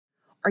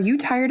Are you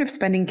tired of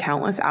spending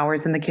countless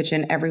hours in the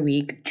kitchen every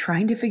week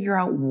trying to figure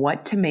out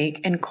what to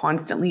make and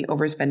constantly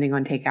overspending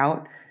on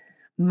takeout?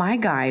 My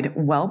guide,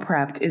 Well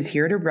Prepped, is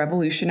here to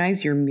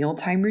revolutionize your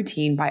mealtime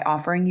routine by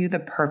offering you the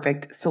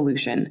perfect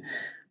solution.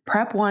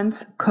 Prep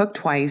once, cook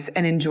twice,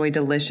 and enjoy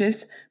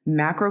delicious,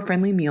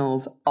 macro-friendly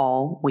meals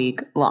all week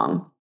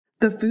long.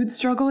 The food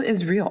struggle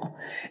is real.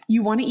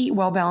 You want to eat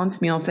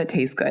well-balanced meals that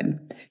taste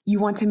good. You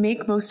want to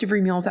make most of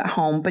your meals at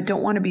home, but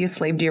don't want to be a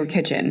slave to your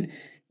kitchen.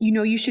 You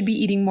know you should be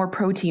eating more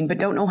protein, but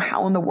don't know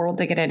how in the world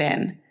to get it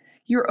in.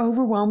 You're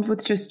overwhelmed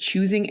with just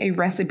choosing a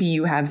recipe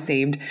you have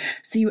saved,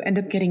 so you end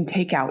up getting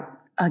takeout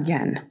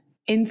again.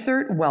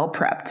 Insert Well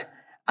Prepped,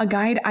 a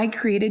guide I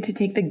created to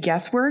take the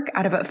guesswork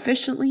out of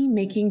efficiently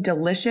making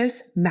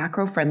delicious,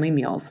 macro-friendly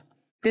meals.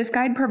 This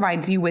guide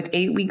provides you with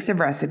 8 weeks of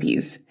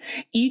recipes.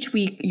 Each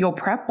week, you'll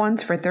prep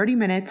once for 30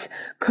 minutes,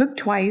 cook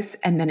twice,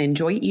 and then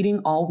enjoy eating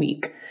all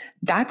week.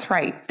 That's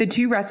right, the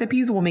 2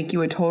 recipes will make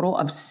you a total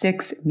of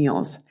 6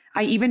 meals.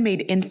 I even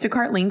made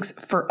Instacart links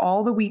for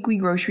all the weekly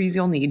groceries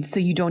you'll need, so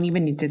you don't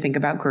even need to think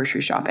about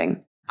grocery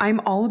shopping. I'm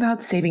all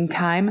about saving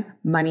time,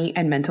 money,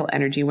 and mental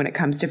energy when it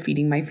comes to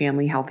feeding my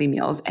family healthy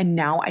meals, and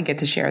now I get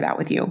to share that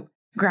with you.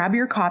 Grab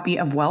your copy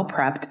of Well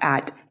Prepped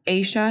at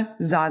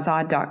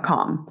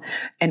aishazaza.com.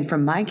 And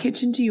from my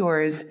kitchen to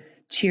yours,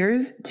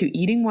 cheers to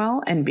eating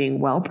well and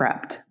being well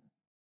prepped.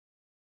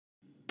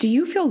 Do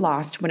you feel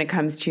lost when it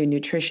comes to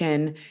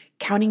nutrition,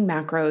 counting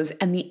macros,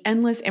 and the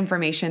endless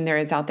information there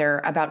is out there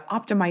about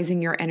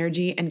optimizing your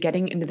energy and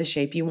getting into the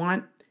shape you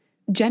want?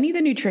 Jenny the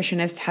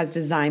nutritionist has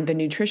designed the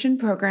nutrition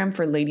program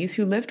for ladies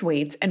who lift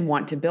weights and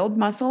want to build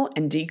muscle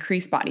and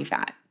decrease body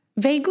fat.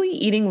 Vaguely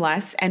eating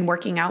less and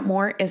working out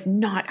more is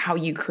not how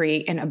you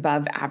create an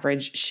above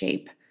average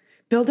shape.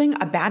 Building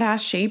a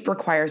badass shape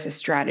requires a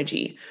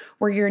strategy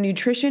where your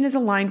nutrition is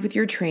aligned with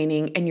your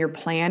training and your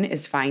plan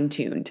is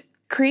fine-tuned.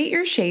 Create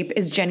Your Shape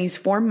is Jenny's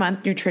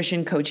 4-month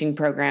nutrition coaching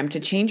program to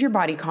change your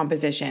body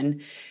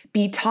composition,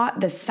 be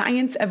taught the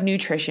science of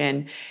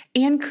nutrition,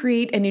 and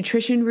create a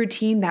nutrition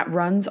routine that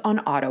runs on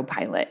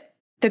autopilot.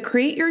 The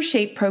Create Your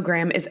Shape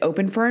program is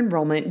open for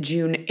enrollment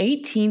June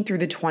 18 through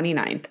the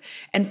 29th.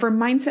 And for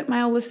Mindset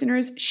Mile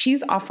listeners,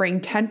 she's offering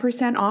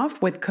 10%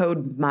 off with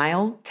code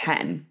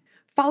MILE10.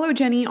 Follow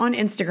Jenny on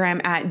Instagram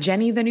at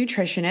Jenny the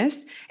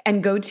Nutritionist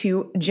and go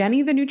to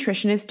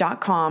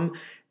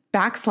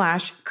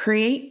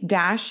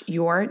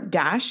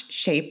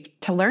jennythenutritionist.com/create-your-shape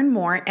to learn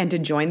more and to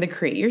join the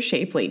Create Your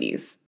Shape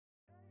ladies.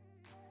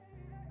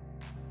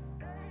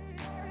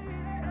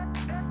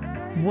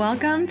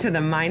 Welcome to the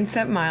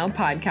Mindset Mile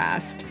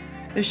podcast,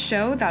 the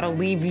show that'll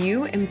leave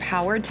you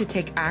empowered to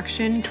take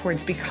action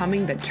towards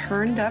becoming the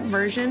turned up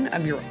version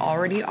of your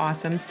already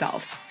awesome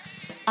self.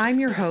 I'm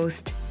your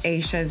host,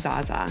 Aisha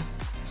Zaza,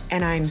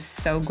 and I'm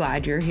so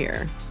glad you're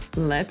here.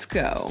 Let's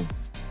go.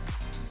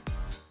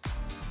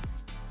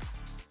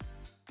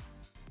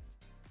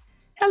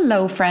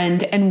 Hello,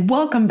 friend, and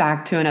welcome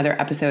back to another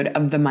episode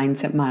of the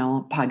Mindset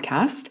Mile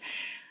podcast.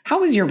 How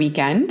was your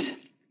weekend?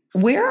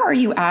 Where are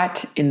you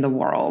at in the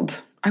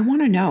world? I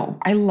want to know.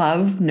 I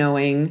love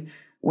knowing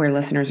where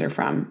listeners are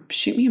from.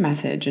 Shoot me a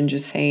message and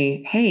just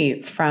say,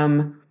 hey,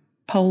 from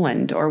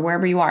Poland or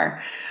wherever you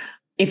are.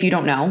 If you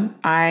don't know,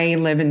 I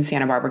live in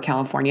Santa Barbara,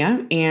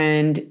 California,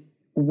 and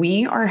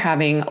we are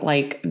having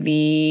like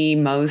the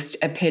most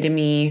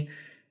epitome,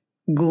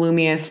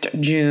 gloomiest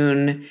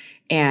June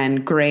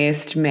and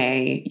grayest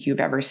May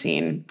you've ever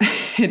seen.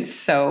 It's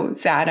so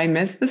sad. I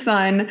miss the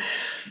sun.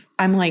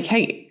 I'm like,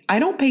 hey, I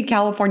don't pay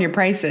California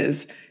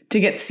prices to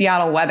get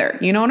Seattle weather.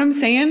 You know what I'm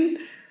saying?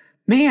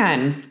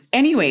 Man.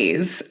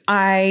 Anyways,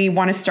 I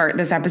want to start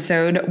this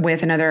episode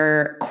with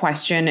another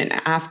question, an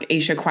Ask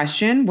Aisha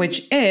question,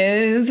 which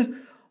is,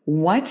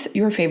 what's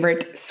your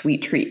favorite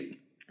sweet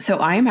treat? So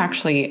I am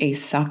actually a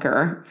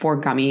sucker for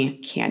gummy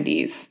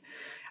candies.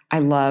 I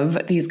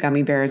love these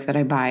gummy bears that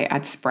I buy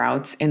at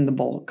Sprouts in the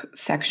bulk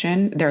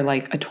section. They're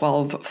like a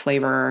 12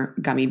 flavor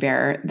gummy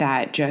bear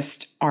that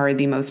just are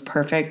the most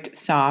perfect,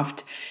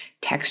 soft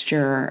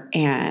texture,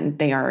 and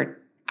they are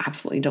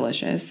absolutely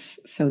delicious.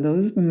 So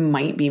those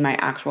might be my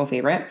actual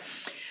favorite.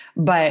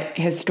 But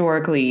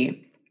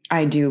historically,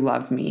 I do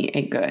love me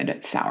a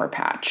good Sour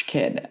Patch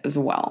Kid as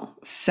well.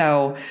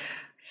 So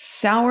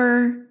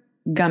sour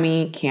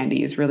gummy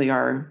candies really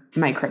are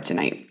my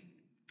kryptonite.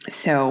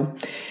 So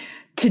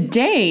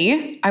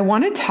today, I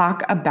want to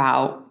talk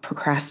about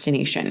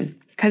procrastination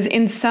because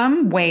in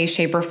some way,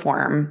 shape, or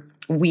form,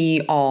 we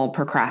all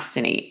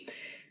procrastinate.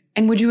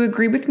 And would you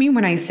agree with me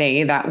when I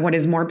say that what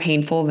is more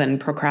painful than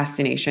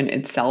procrastination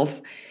itself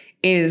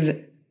is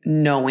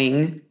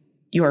knowing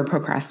you're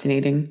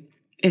procrastinating?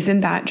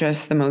 Isn't that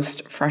just the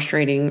most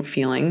frustrating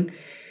feeling?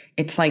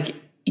 It's like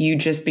you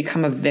just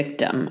become a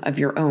victim of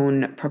your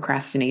own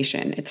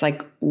procrastination. It's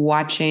like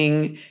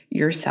watching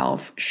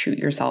yourself shoot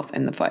yourself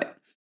in the foot.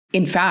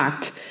 In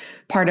fact,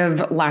 part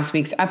of last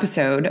week's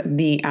episode,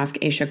 the Ask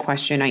Aisha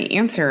question I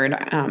answered,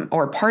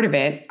 or part of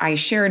it, I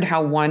shared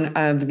how one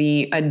of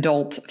the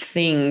adult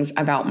things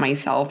about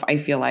myself I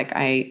feel like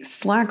I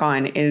slack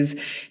on is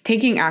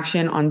taking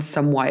action on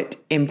somewhat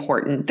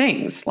important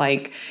things,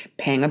 like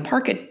paying a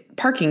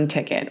parking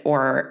ticket,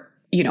 or,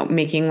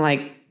 making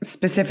like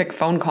specific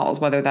phone calls,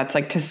 whether that's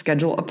like to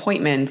schedule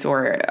appointments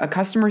or a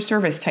customer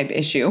service type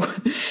issue.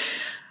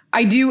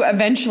 I do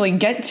eventually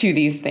get to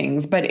these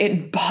things, but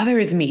it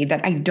bothers me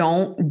that I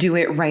don't do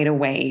it right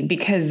away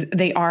because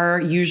they are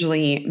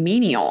usually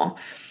menial.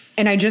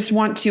 And I just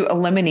want to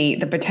eliminate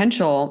the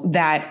potential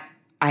that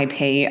I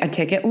pay a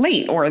ticket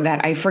late or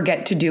that I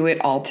forget to do it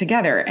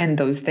altogether. And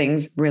those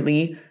things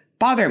really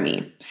bother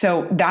me.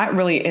 So that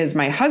really is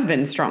my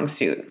husband's strong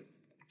suit.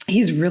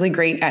 He's really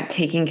great at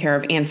taking care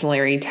of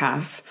ancillary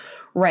tasks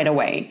right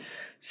away.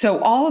 So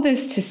all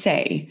this to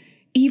say,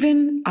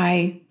 even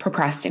I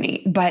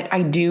procrastinate, but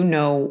I do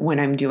know when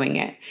I'm doing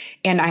it.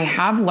 And I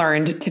have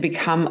learned to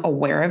become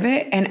aware of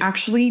it and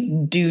actually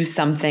do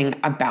something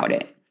about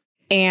it.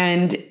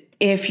 And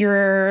if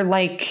you're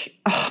like,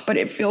 oh, but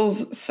it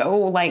feels so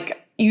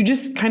like you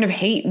just kind of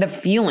hate the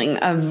feeling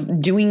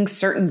of doing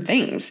certain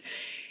things.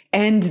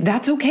 And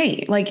that's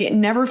okay. Like it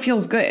never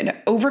feels good.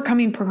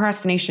 Overcoming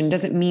procrastination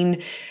doesn't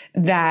mean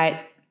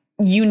that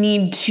you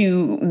need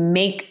to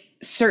make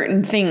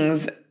certain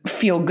things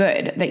feel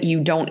good that you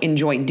don't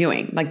enjoy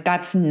doing. Like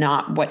that's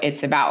not what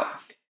it's about.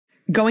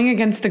 Going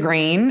against the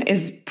grain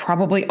is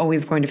probably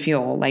always going to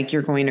feel like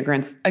you're going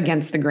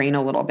against the grain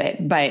a little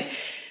bit, but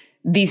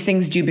these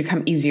things do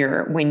become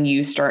easier when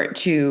you start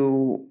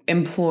to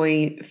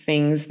employ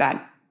things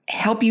that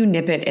help you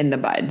nip it in the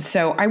bud.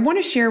 So I want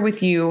to share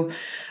with you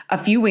a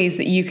few ways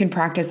that you can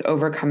practice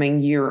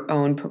overcoming your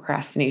own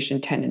procrastination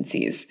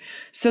tendencies.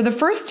 So the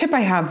first tip I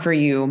have for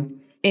you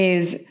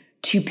is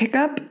to pick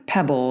up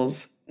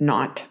pebbles,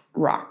 not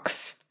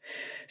rocks.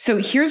 So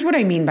here's what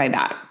I mean by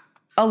that.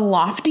 A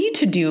lofty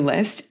to-do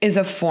list is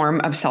a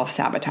form of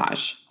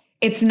self-sabotage.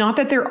 It's not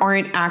that there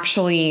aren't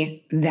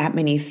actually that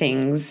many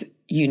things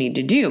you need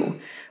to do,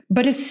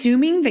 but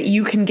assuming that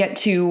you can get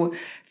to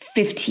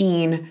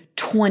 15,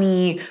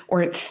 20,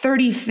 or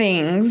 30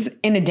 things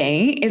in a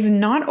day is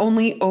not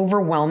only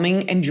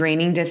overwhelming and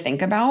draining to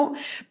think about,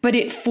 but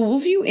it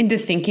fools you into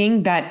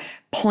thinking that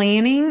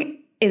planning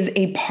is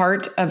a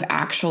part of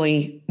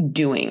actually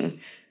doing.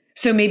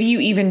 So maybe you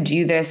even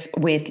do this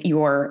with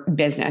your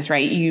business,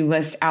 right? You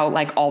list out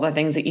like all the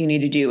things that you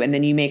need to do, and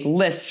then you make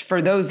lists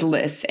for those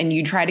lists and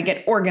you try to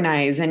get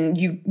organized and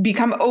you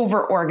become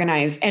over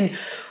organized. And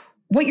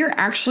what you're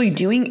actually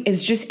doing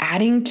is just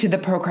adding to the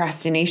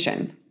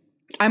procrastination.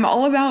 I'm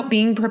all about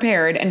being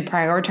prepared and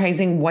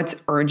prioritizing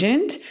what's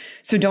urgent.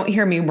 So don't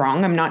hear me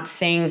wrong. I'm not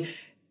saying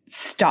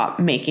stop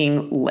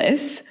making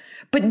lists,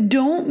 but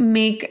don't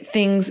make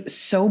things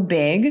so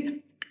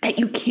big that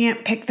you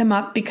can't pick them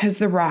up because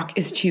the rock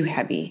is too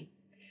heavy.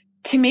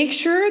 To make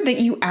sure that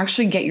you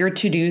actually get your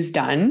to-dos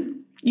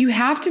done, you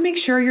have to make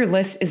sure your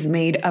list is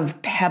made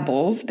of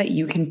pebbles that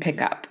you can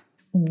pick up.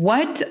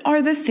 What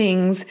are the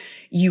things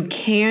you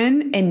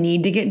can and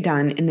need to get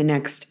done in the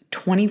next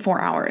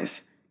 24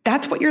 hours?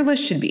 That's what your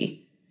list should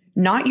be,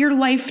 not your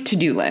life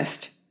to-do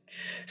list.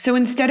 So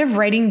instead of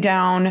writing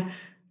down,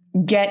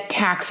 get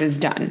taxes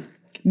done,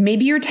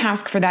 maybe your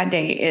task for that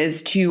day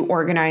is to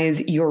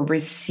organize your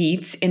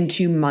receipts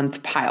into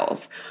month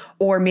piles,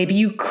 or maybe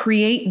you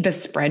create the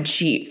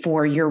spreadsheet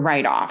for your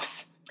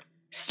write-offs.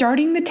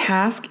 Starting the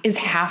task is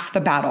half the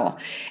battle.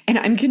 And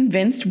I'm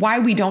convinced why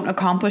we don't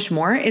accomplish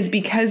more is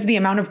because the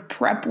amount of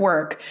prep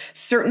work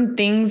certain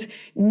things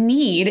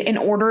need in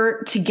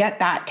order to get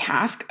that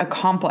task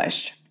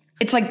accomplished.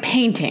 It's like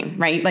painting,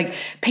 right? Like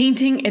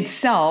painting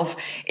itself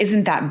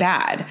isn't that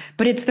bad,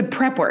 but it's the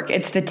prep work.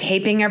 It's the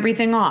taping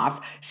everything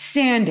off,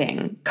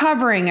 sanding,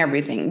 covering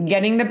everything,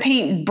 getting the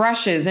paint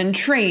brushes and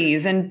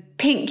trays and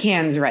paint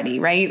cans ready,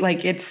 right?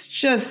 Like it's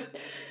just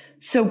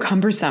so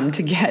cumbersome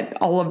to get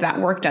all of that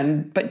work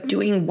done, but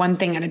doing one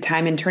thing at a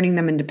time and turning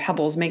them into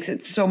pebbles makes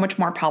it so much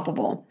more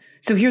palpable.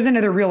 So here's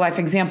another real life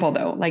example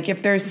though. Like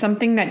if there's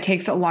something that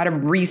takes a lot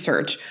of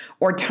research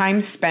or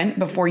time spent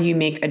before you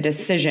make a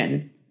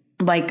decision,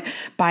 like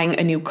buying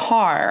a new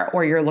car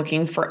or you're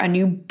looking for a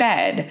new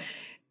bed,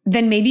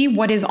 then maybe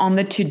what is on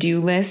the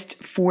to-do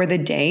list for the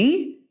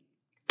day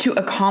to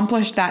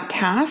accomplish that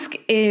task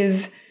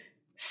is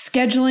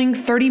scheduling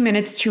 30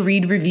 minutes to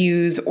read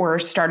reviews or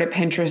start a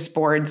Pinterest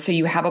board so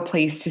you have a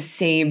place to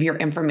save your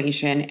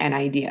information and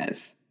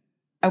ideas.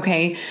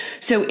 Okay,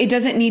 so it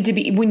doesn't need to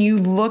be, when you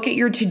look at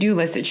your to-do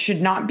list, it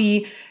should not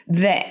be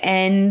the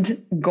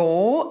end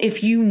goal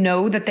if you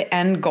know that the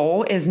end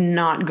goal is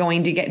not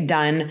going to get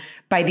done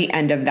by the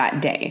end of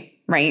that day,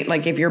 right?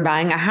 Like if you're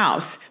buying a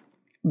house,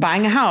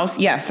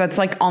 yes, that's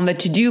like on the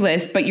to-do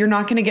list, but you're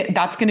not going to get,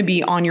 that's going to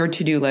be on your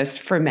to-do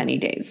list for many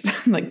days.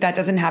 Like that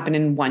doesn't happen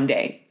in one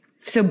day.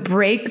 So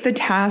break the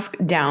task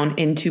down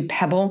into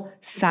pebble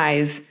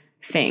size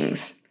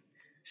things.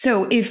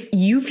 So if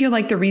you feel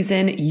like the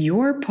reason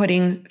you're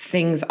putting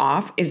things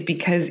off is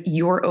because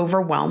you're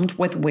overwhelmed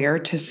with where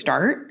to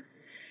start,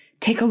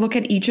 Take a look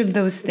at each of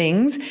those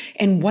things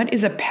and what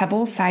is a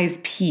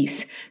pebble-sized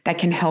piece that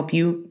can help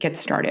you get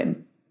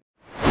started.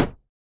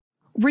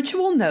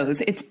 Ritual knows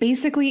it's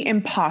basically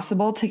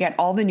impossible to get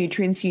all the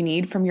nutrients you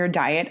need from your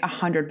diet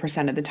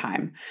 100% of the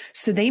time.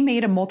 So they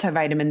made a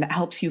multivitamin that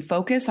helps you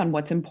focus on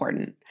what's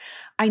important.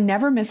 I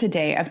never miss a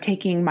day of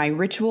taking my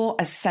Ritual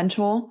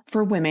Essential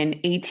for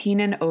Women 18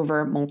 and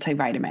Over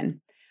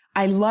multivitamin.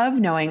 I love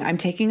knowing I'm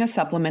taking a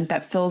supplement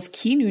that fills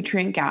key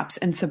nutrient gaps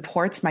and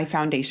supports my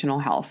foundational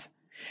health.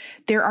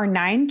 There are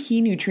 9 key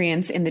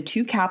nutrients in the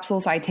 2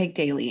 capsules I take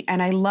daily,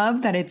 and I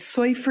love that it's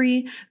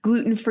soy-free,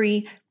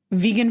 gluten-free,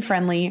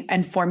 vegan-friendly,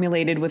 and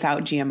formulated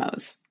without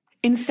GMOs.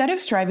 Instead of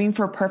striving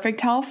for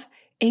perfect health,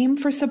 aim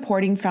for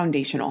supporting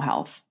foundational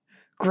health.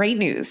 Great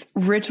news!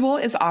 Ritual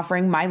is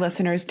offering my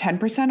listeners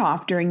 10%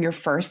 off during your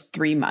first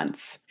 3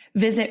 months.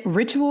 Visit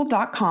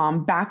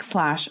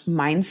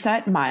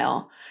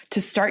ritual.com/mindsetmile to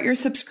start your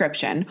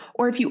subscription,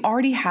 or if you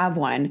already have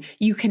one,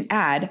 you can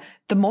add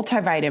the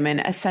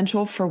multivitamin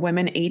Essential for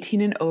Women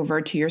 18 and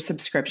Over to your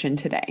subscription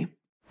today.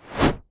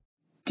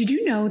 Did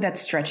you know that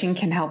stretching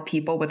can help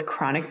people with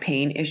chronic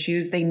pain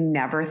issues they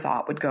never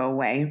thought would go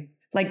away?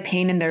 Like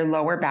pain in their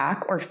lower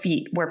back or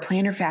feet where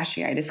plantar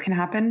fasciitis can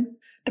happen?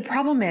 The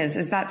problem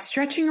is that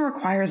stretching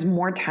requires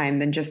more time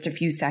than just a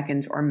few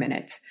seconds or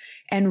minutes,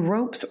 and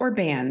ropes or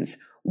bands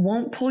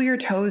won't pull your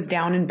toes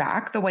down and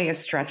back the way a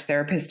stretch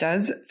therapist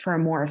does for a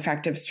more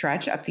effective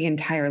stretch up the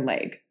entire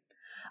leg.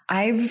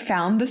 I've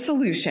found the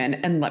solution,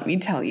 and let me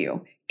tell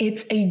you,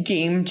 it's a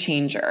game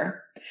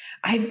changer.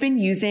 I've been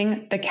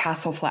using the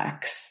Castle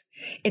Flex.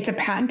 It's a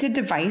patented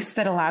device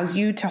that allows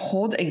you to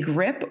hold a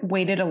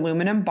grip-weighted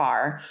aluminum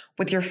bar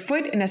with your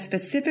foot in a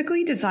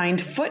specifically designed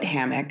foot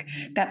hammock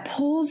that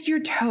pulls your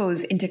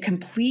toes into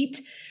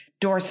complete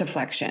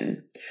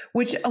dorsiflexion,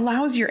 which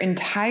allows your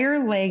entire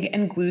leg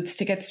and glutes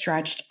to get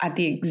stretched at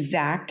the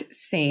exact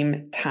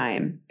same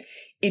time.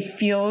 It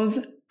feels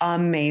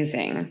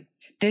amazing.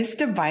 This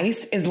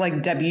device is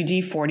like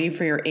WD-40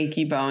 for your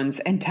achy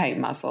bones and tight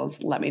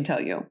muscles, let me tell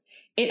you.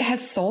 It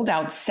has sold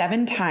out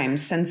 7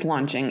 times since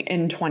launching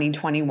in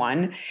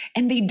 2021,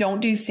 and they don't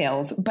do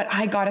sales, but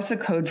I got us a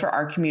code for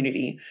our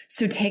community.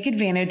 So take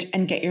advantage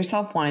and get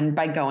yourself one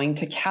by going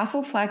to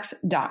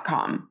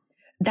castleflex.com.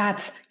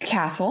 That's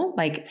Castle,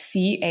 like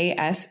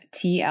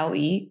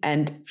CASTLE,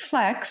 and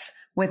Flex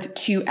with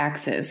 2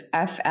 X's,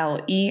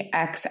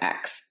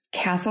 FLEXX,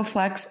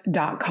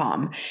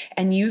 castleflex.com,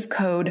 and use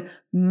code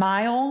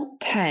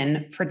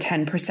MILE10 for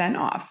 10%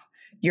 off.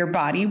 Your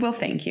body will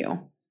thank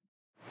you.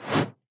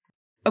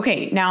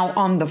 Okay, now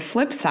on the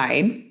flip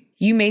side,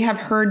 you may have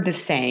heard the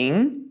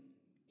saying,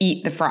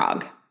 eat the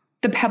frog.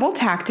 The pebble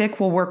tactic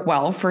will work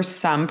well for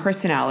some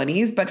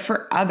personalities, but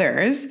for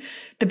others,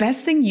 the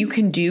best thing you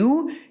can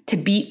do to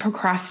beat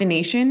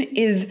procrastination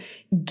is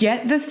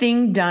get the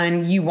thing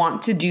done you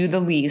want to do the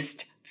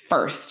least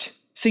first.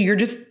 So you're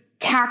just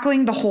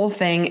tackling the whole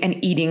thing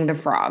and eating the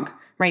frog,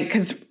 right?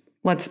 Because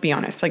let's be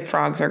honest, like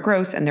frogs are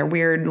gross and they're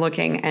weird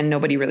looking and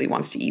nobody really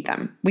wants to eat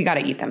them. We got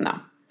to eat them though.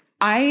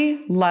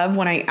 I love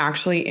when I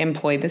actually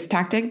employ this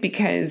tactic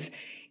because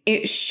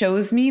it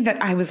shows me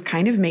that I was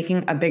kind of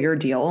making a bigger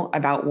deal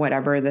about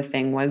whatever the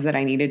thing was that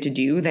I needed to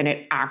do than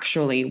it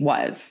actually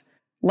was.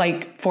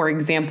 Like, for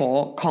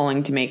example,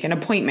 calling to make an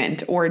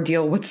appointment or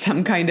deal with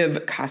some kind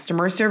of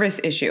customer service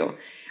issue.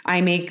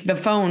 I make the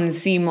phone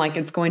seem like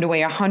it's going to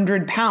weigh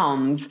 100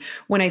 pounds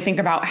when I think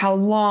about how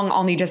long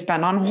I'll need to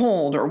spend on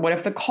hold, or what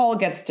if the call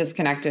gets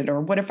disconnected,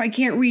 or what if I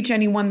can't reach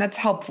anyone that's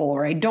helpful,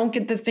 or I don't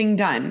get the thing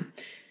done.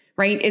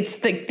 Right? It's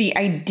the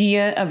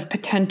idea of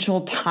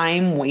potential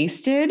time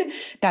wasted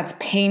that's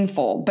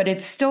painful, but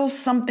it's still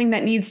something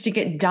that needs to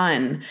get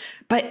done.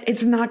 But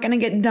it's not going to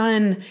get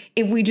done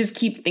if we just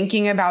keep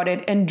thinking about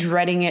it and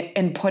dreading it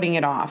and putting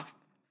it off.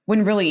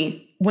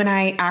 When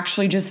I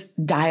actually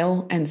just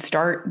dial and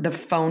start the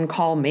phone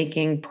call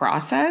making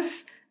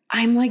process,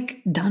 I'm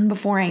like done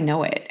before I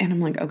know it. And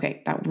I'm like,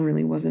 okay, that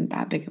really wasn't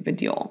that big of a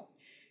deal.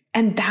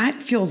 And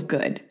that feels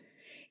good.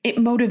 It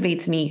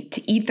motivates me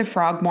to eat the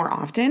frog more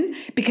often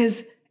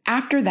because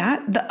after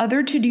that, the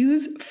other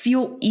to-dos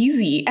feel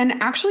easy and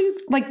actually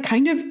like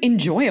kind of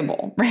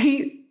enjoyable,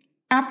 right?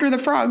 After the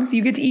frogs,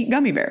 you get to eat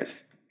gummy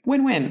bears.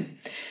 Win-win.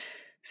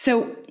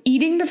 So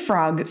eating the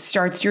frog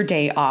starts your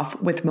day off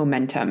with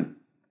momentum.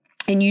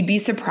 And you'd be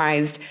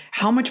surprised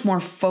how much more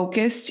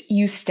focused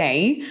you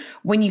stay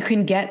when you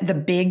can get the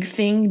big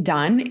thing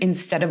done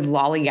instead of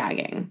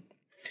lollygagging.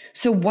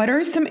 So what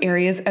are some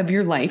areas of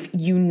your life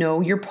you know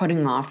you're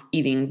putting off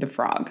eating the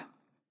frog?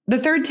 The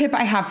third tip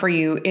I have for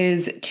you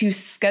is to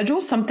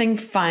schedule something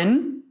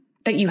fun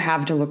that you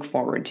have to look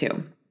forward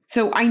to.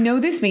 So I know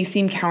this may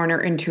seem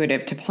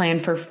counterintuitive to plan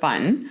for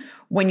fun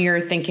when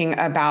you're thinking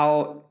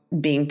about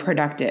being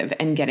productive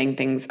and getting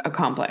things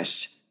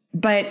accomplished.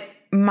 But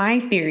my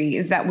theory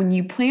is that when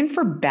you plan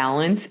for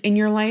balance in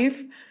your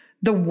life,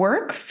 the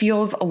work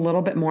feels a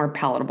little bit more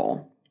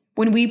palatable.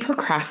 When we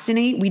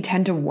procrastinate, we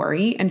tend to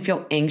worry and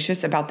feel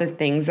anxious about the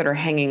things that are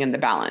hanging in the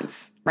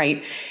balance,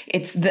 right?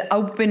 It's the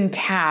open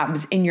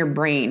tabs in your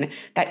brain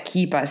that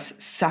keep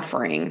us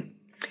suffering.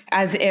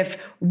 as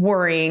if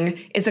worrying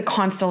is a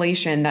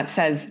constellation that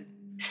says,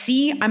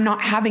 see, I'm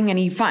not having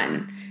any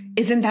fun.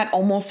 Isn't that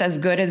almost as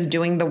good as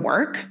doing the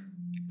work?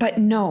 But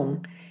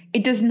no,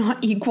 it does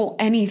not equal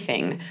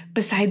anything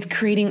besides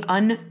creating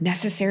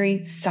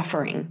unnecessary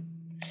suffering.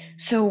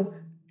 So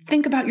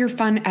think about your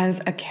fun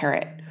as a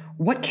carrot.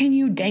 What can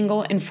you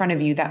dangle in front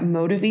of you that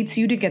motivates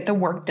you to get the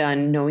work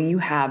done knowing you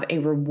have a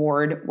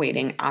reward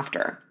waiting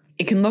after?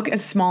 It can look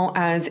as small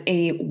as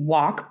a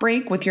walk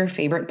break with your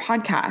favorite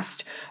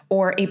podcast,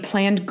 or a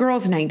planned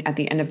girls' night at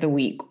the end of the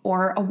week,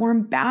 or a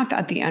warm bath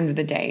at the end of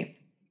the day.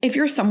 If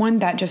you're someone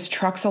that just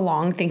trucks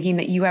along thinking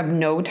that you have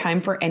no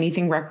time for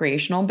anything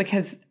recreational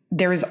because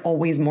there is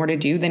always more to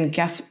do, then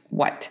guess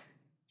what?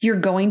 You're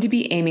going to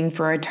be aiming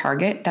for a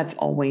target that's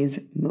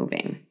always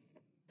moving.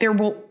 There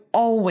will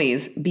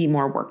always be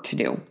more work to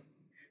do.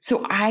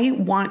 So I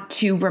want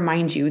to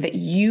remind you that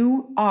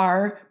you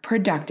are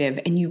productive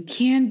and you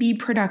can be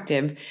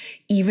productive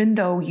even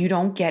though you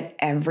don't get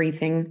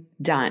everything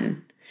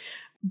done.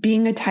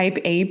 Being a type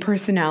A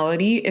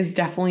personality is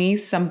definitely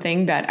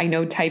something that I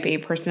know type A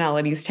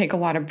personalities take a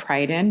lot of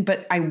pride in,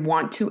 but I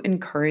want to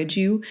encourage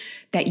you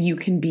that you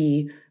can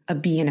be a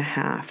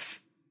B.5.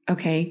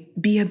 Okay?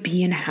 Be a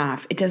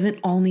B.5. It doesn't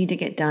all need to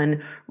get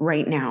done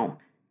right now.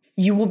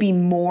 You will be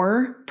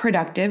more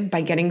productive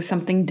by getting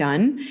something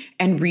done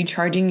and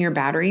recharging your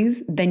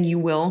batteries than you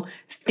will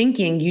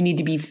thinking you need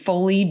to be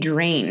fully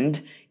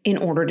drained in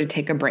order to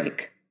take a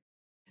break.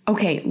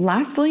 Okay,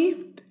 lastly,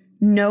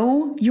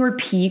 know your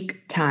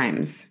peak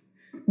times.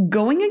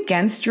 Going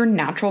against your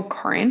natural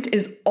current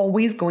is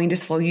always going to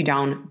slow you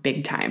down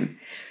big time.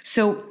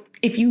 So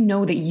if you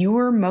know that you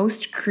are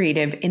most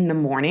creative in the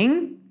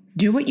morning,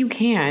 do what you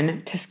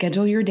can to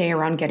schedule your day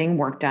around getting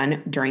work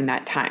done during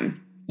that time.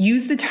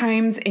 Use the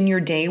times in your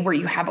day where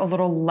you have a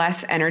little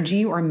less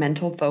energy or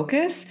mental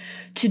focus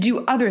to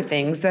do other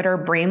things that are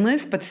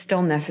brainless but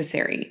still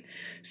necessary.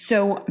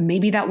 So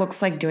maybe that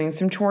looks like doing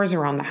some chores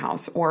around the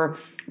house, or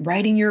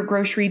writing your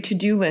grocery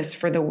to-do list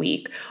for the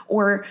week,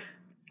 or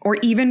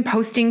even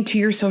posting to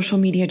your social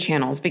media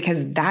channels,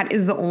 because that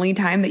is the only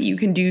time that you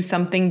can do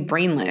something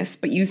brainless,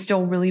 but you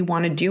still really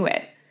want to do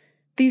it.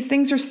 These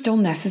things are still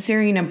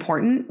necessary and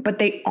important, but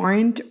they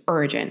aren't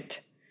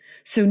urgent.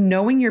 So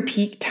knowing your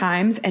peak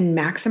times and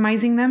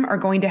maximizing them are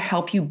going to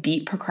help you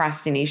beat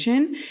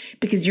procrastination,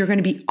 because you're going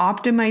to be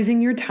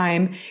optimizing your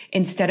time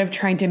instead of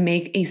trying to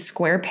make a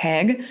square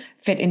peg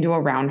fit into a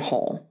round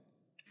hole.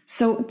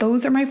 So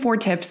those are my 4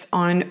 tips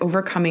on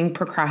overcoming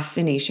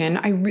procrastination.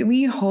 I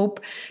really hope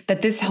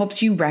that this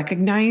helps you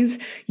recognize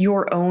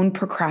your own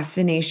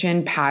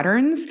procrastination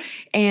patterns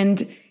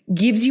and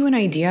gives you an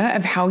idea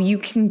of how you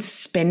can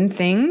spin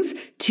things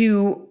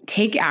to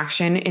take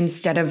action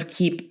instead of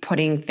keep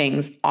putting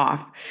things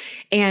off.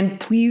 And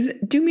please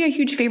do me a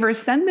huge favor,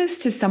 send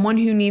this to someone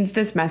who needs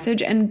this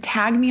message and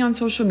tag me on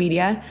social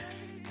media.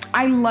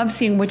 I love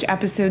seeing which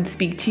episodes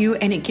speak to you,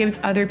 and it gives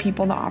other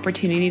people the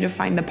opportunity to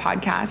find the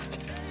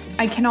podcast.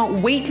 I cannot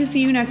wait to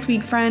see you next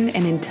week, friend.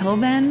 And until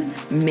then,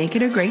 make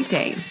it a great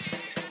day.